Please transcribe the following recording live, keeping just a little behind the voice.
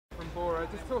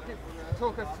just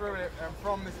talk us through it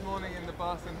from this morning in the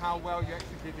bus and how well you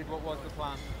executed what was the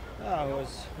plan.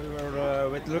 We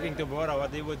were looking to Bora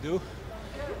what they would do,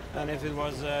 and if it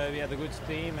was we had a good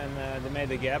team and they made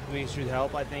the gap, we should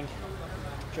help. I think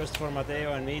just for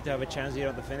Matteo and me to have a chance here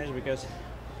at the finish, because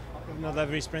if not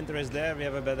every sprinter is there, we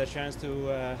have a better chance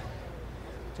to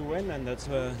win, and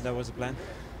that was the plan.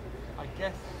 I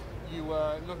guess you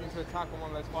were looking to attack on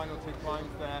one of those final two climbs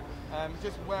there.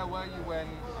 Just where were you when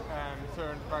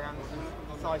Søren Kragan's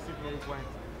decisive move went?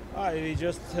 We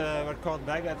just were caught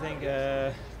back, I think,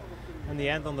 in the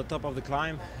end on the top of the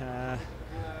climb.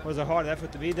 It was a hard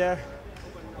effort to be there,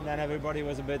 and then everybody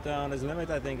was a bit on his limit,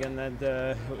 I think, and then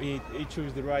he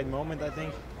chose the right moment, I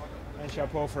think, and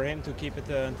chapeau for him to keep it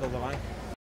until the line.